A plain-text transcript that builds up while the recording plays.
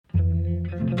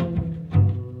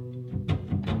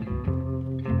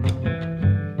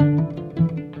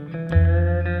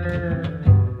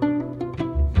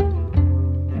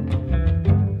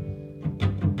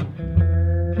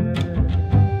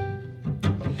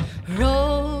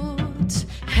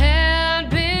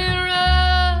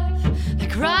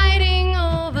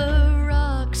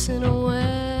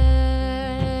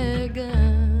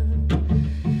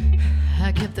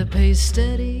pace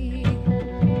steady.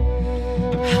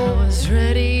 I was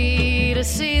ready to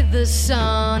see the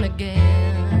sun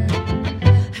again.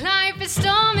 Life is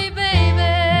stormy, baby.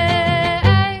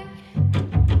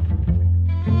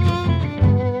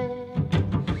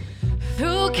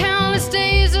 Through countless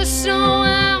days of snow,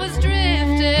 I was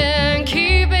drifting,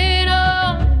 keeping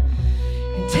up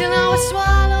until I was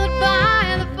swallowed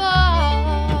by the fog.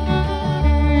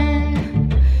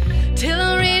 Till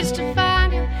I reached to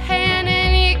find your hand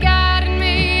and you guided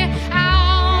me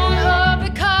out of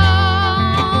the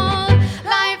cold.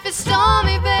 Life is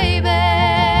stormy, baby,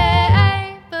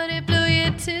 but it blew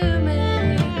you to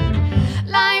me.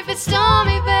 Life is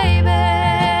stormy, baby.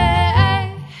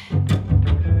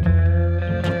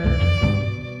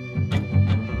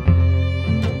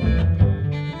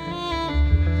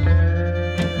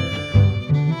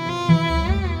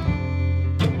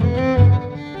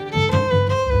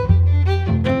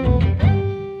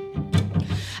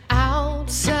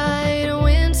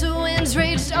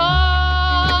 Raged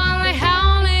on like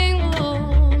howling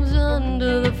wolves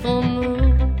under the full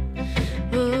moon.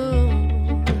 Ooh.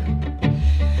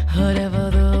 Whatever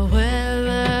the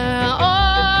weather,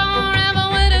 or wherever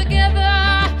we're together,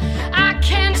 I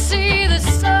can't see the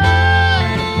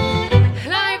sun.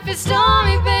 Life is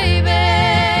stormy, baby,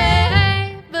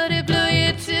 but it blew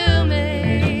you to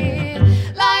me.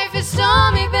 Life is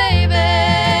stormy, baby.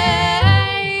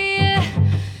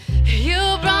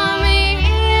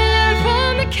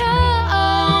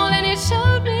 And it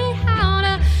showed me how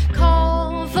to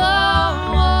call the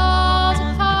walls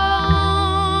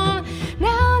home.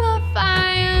 Now the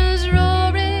fire's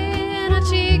roaring, our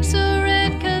cheeks are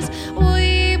red, 'cause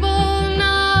we both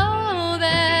know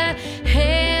that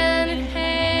hand in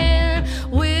hand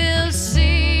we'll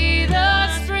see the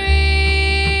spring.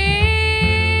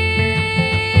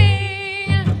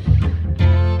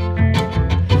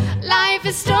 Life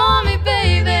is stormy,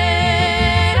 baby.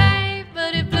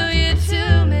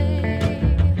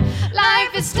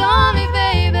 Stormy,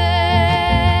 baby.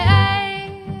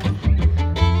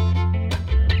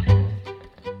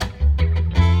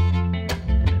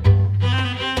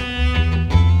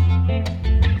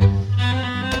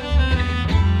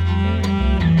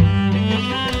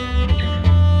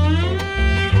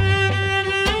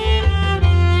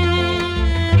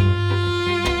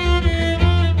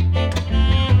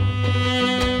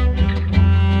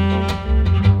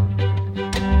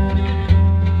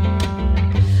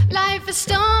 Life is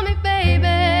stormy, baby,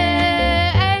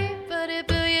 but it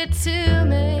blew you to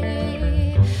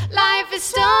me. Life is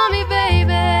stormy, baby.